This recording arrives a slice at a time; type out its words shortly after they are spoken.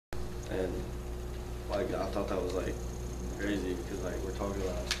And like I thought that was like crazy because like we're talking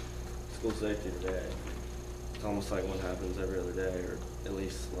about school safety today. It's almost like what happens every other day, or at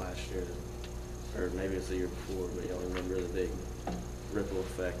least last year, or maybe it's the year before, but you don't remember the big ripple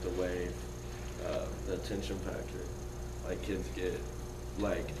effect, the wave, the attention factor. Like kids get,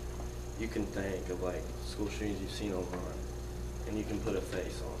 like, you can think of like school shootings you've seen online, and you can put a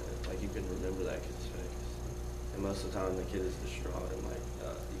face on it. Like you can remember that kid's face, and most of the time the kid is distraught, and like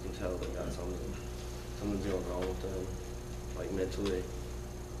you can tell they got something's going wrong with them, like mentally.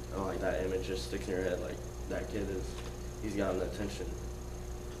 And like that image just sticks in your head. Like that kid he's gotten the attention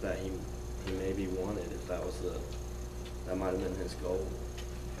that he maybe wanted, if that might have been his goal.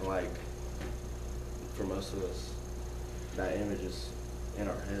 And like for most of us, that image is in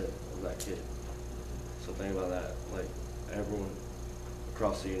our head of that kid. So think about that. Like everyone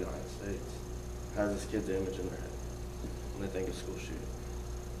across the United States has this kid's image in their head when they think of school shooting.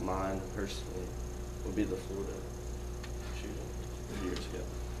 Mine personally would be the Florida shooting a few years ago.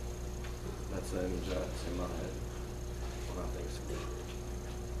 That's the image that's in my head when I think of school shooting.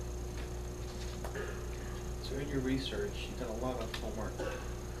 So in your research, you've done a lot of homework.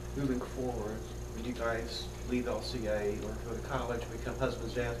 Moving forward, when you guys leave LCA or go to college, become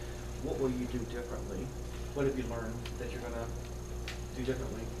husbands, dads, what will you do differently? What have you learned that you're going to do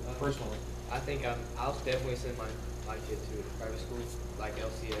differently personally? I think I'll definitely send my kid to a private school like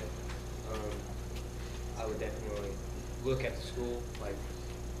LCA. I would definitely look at the school. Like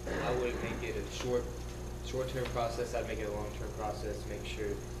I wouldn't make it a short-term process. I'd make it a long-term process. Make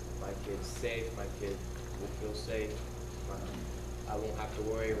sure my kid's safe. My kid will feel safe. I won't have to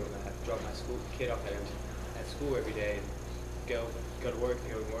worry when I have to drop my kid off at school every day and go to work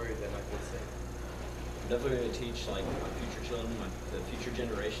and go worried that my kid's safe. I'm definitely going to teach like my future children, the future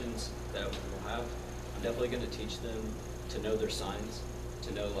generations that we'll have. I'm definitely going to teach them to know their signs,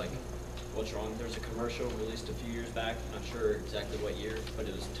 to know like what's wrong. There was a commercial released a few years back, not sure exactly what year, but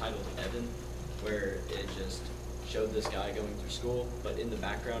it was titled Evan, where it just showed this guy going through school, but in the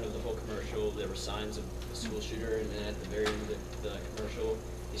background of the whole commercial, there were signs of a school shooter, and then at the very end of the commercial,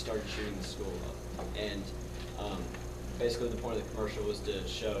 he started shooting the school up. And basically the point of the commercial was to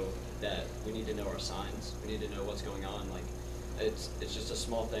show that we need to know our signs. We need to know what's going on. Like, it's just a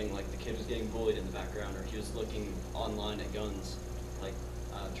small thing, like the kid was getting bullied in the background, or he was looking online at guns, like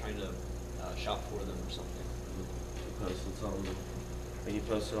trying to shop for them or something. He posted something, like he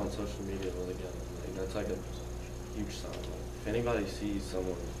posted on social media with a gun. Like that's like a huge sign. Like, if anybody sees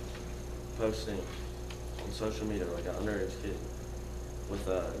someone posting on social media, like an underage kid, with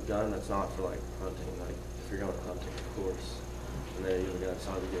a gun that's not for like hunting, like if you're going hunting, of course, and they're using a gun, it's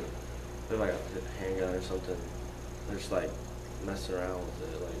not to get, they're like a handgun or something, they're just like messing around with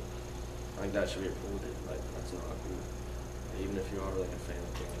it, like, I think that should be reported, like, that's not cool. Even if you are like a fan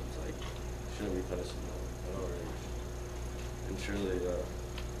of guns, like, you shouldn't be posting at our age. And surely,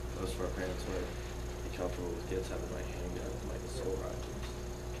 most of our parents would be comfortable with kids having like handguns, like assault rifles.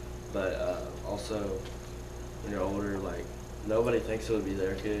 But also, when you're older, like nobody thinks it would be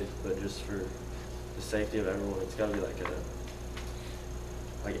their kid, but just for the safety of everyone, it's got to be like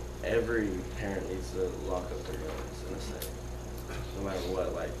every parent needs to lock up their guns in a sense, no matter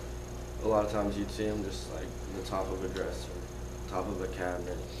what. Like a lot of times you'd see them just like in the top of a dresser, top of a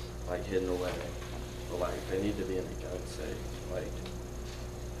cabinet, like hidden away. But like they need to be in a gun safe. Like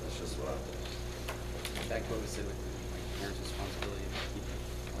that's just what I think. Back to what we said with like parents' responsibility to keep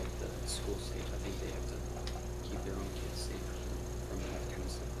like the school safe. I think they have to keep their own kids safe from that kind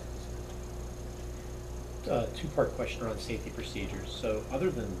of stuff. Two-part question around safety procedures. So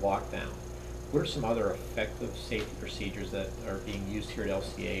other than lockdown, what are some other effective safety procedures that are being used here at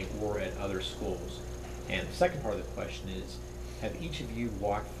LCA or at other schools? And the second part of the question is, have each of you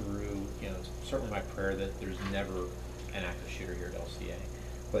walked through, it's certainly my prayer that there's never an active shooter here at LCA,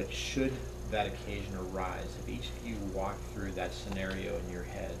 but should that occasion arise, have each of you walked through that scenario in your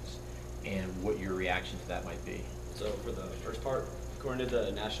heads and what your reaction to that might be? So for the first part, according to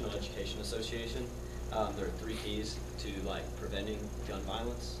the National Education Association, there are 3 keys to like preventing gun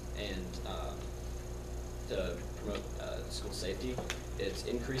violence and to promote school safety. It's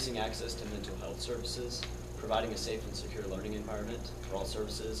increasing access to mental health services, providing a safe and secure learning environment for all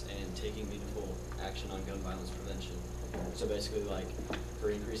services, and taking meaningful action on gun violence prevention. So basically, like, for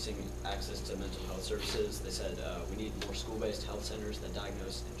increasing access to mental health services, they said we need more school-based health centers that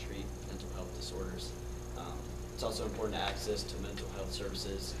diagnose and treat mental health disorders. It's also important to access to mental health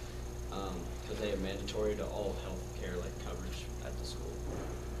services because they are mandatory to all health care like coverage at the school,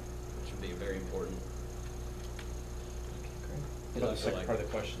 which would be very important. What about the second part of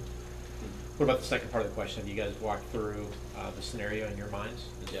the question? What about the second part of the question? Have you guys walked through the scenario in your minds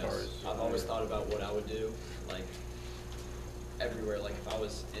as Yes, far as? I've always thought about what I would do, like, everywhere, like if I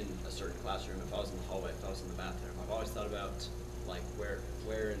was in a certain classroom, if I was in the hallway, if I was in the bathroom, I've always thought about, like, where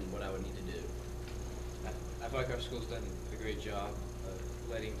and what I would need to do. I feel like our school's done a great job of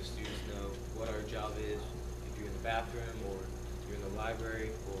letting the students know what our job is, if you're in the bathroom, or if you're in the library,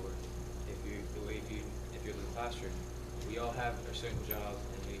 or if you're in the classroom. We all have a certain job,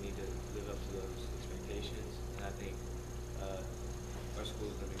 and we need to live up to those expectations. And I think our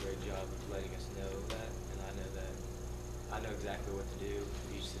school's done a great job of letting us know that, and I know exactly what to do in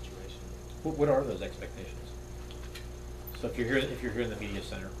each situation. What are those expectations? So if you're here in the media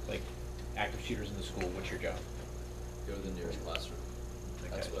center, like active shooters in the school, what's your job? Go to the nearest classroom.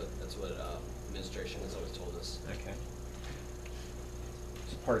 That's Okay. what administration has always told us. Okay.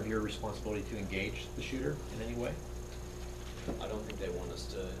 Is it part of your responsibility to engage the shooter in any way? I don't think they want us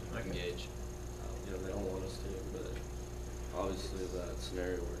to Okay. engage. You know, they don't want us to, but obviously that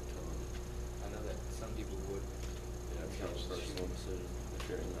scenario we're telling, I know that some people would. you know, it's kind of a personal decision if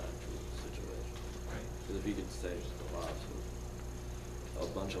you're in that actual situation. Right. Because if you could save the lives of a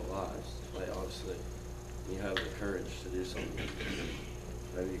bunch of lives, like obviously, you have the courage to do something.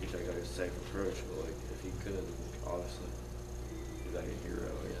 Maybe you could take like a safe approach, but like if you could, obviously, be like a hero,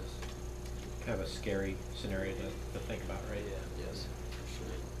 I guess. Kind of a scary scenario to think about, right? Yes. For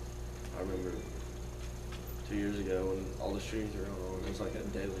sure. I remember 2 years ago when all the shootings were going on, it was like a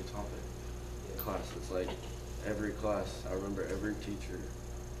daily topic in class. It's like every class, I remember every teacher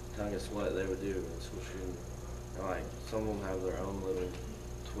telling us what they would do in school shooting. And like some of them have their own little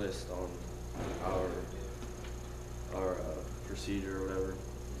twist on our procedure or whatever.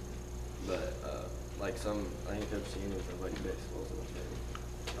 But like some, I think I've seen it with like baseballs and things.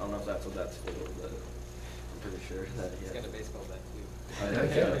 I don't know if that's what that's for, but I'm pretty sure that He's got a baseball bat too. I think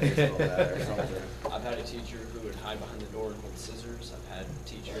it's got a baseball bat or something. I've had a teacher who would hide behind the door and hold scissors. I've had a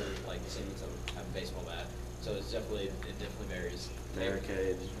teacher, like, students that would have a baseball bat. So it definitely varies.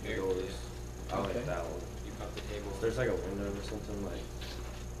 Barricades, doors. I like Okay. that one. You pump the table. If there's like a window or something, like,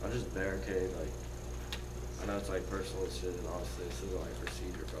 I'll just barricade, like, I know it's like personal decision, honestly, this isn't like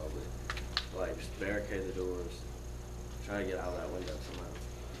procedure probably. But, like, just barricade the doors, try to get out of that window somehow.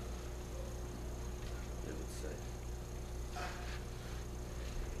 If it's safe.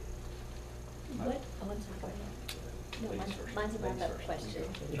 What, oh, I'm sorry, go ahead. No, Ladies first. mine's a Ladies wrap-up first. question.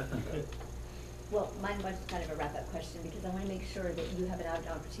 Well, mine was kind of a wrap-up question, because I want to make sure that you have an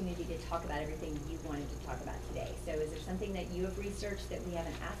opportunity to talk about everything you wanted to talk about today. So is there something that you have researched that we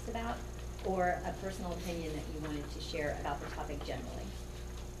haven't asked about, or a personal opinion that you wanted to share about the topic generally?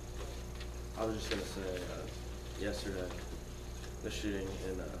 I was just gonna say, yesterday, the shooting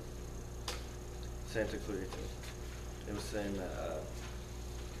in, Santa Clarita, it was saying that,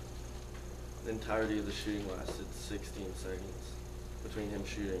 the entirety of the shooting lasted 16 seconds between him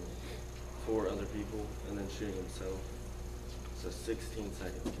shooting 4 other people and then shooting himself. So 16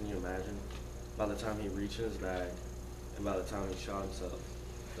 seconds, can you imagine? By the time he reached in his bag and by the time he shot himself,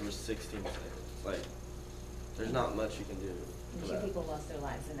 there was 16 seconds. Like, there's not much you can do And for 2 that. people lost their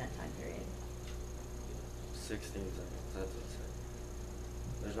lives in that time period. 16 seconds, that's insane.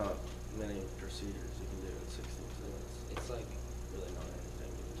 There's not many procedures you can do in 16 seconds. It's like Really not anything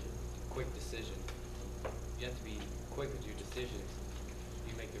you can do. quick decision. You have to be quick with your decisions.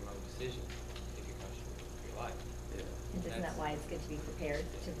 You make the wrong decision if you're conscious of your life. Yeah. And isn't that why it's good to be prepared,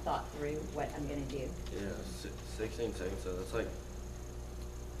 to thought through what I'm gonna do? Yeah, 16 seconds, so that's like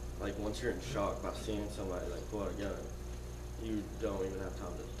once you're in shock by seeing somebody like pull out a gun, you don't even have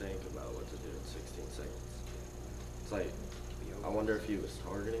time to think about what to do in 16 seconds. It's like, I wonder if he was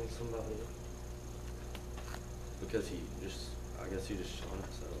targeting somebody, because I guess he just shot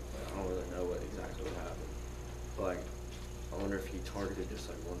himself. Like, I don't really know exactly what happened, but like, I wonder if he targeted just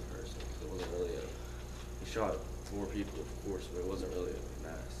like one person, because it wasn't really he shot 4 people, of course, but it wasn't really a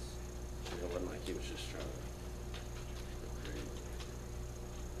mass. You know, it wasn't like he was just trying to go crazy.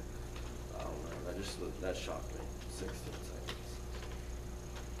 I don't know, that shocked me, 16 seconds.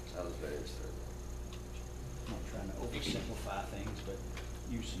 That was very disturbing. I'm not trying to oversimplify things, but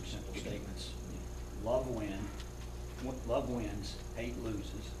use some simple statements. Love wins, hate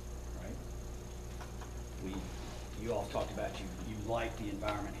loses, right? You all talked about you like the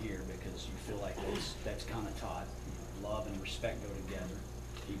environment here because you feel like that's kind of taught. Love and respect go together.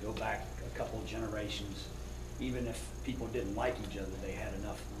 You go back a couple of generations, even if people didn't like each other, they had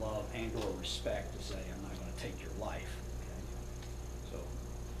enough love and or respect to say, I'm not gonna take your life, okay? So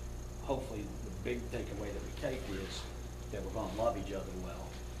hopefully the big takeaway that we take is that we're gonna love each other well.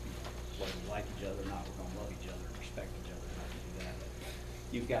 Whether we like each other or not, we're gonna love each other and respect each other, and I can do that.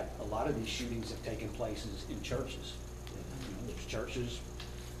 you've got a lot of these shootings have taken places in churches. You know, there's churches,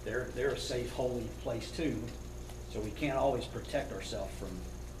 they're a safe, holy place too, so we can't always protect ourselves from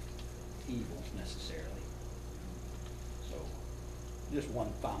evil necessarily. So, just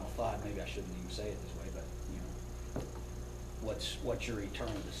one final thought, maybe I shouldn't even say it this way, but, you know, what's your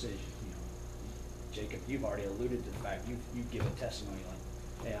eternal decision, you know? Jacob, you've already alluded to the fact, you've given testimony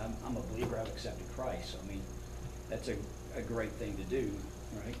like, hey, I'm a believer, I've accepted Christ. So, I mean, that's a great thing to do,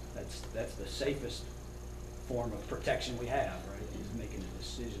 right? That's the safest form of protection we have, right, is making a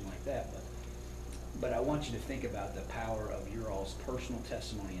decision like that. But I want you to think about the power of your all's personal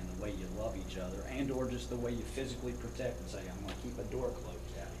testimony and the way you love each other, and or just the way you physically protect and say, I'm gonna keep a door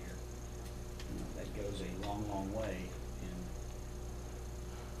closed out here. You know, that goes a long, long way in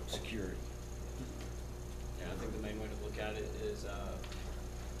security. Yeah, I think the main way to look at it is,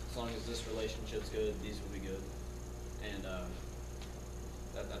 as long as this relationship's good, these will be good. And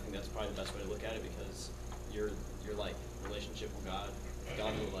I think that's probably the best way to look at it, because your like relationship with God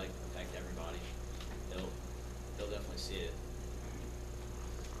will like affect everybody. They'll definitely see it.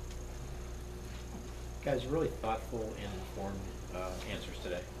 Guys, really thoughtful and informed answers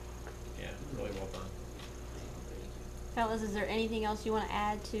today. Yeah, really well done. Fellas, is there anything else you want to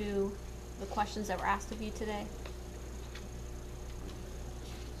add to the questions that were asked of you today?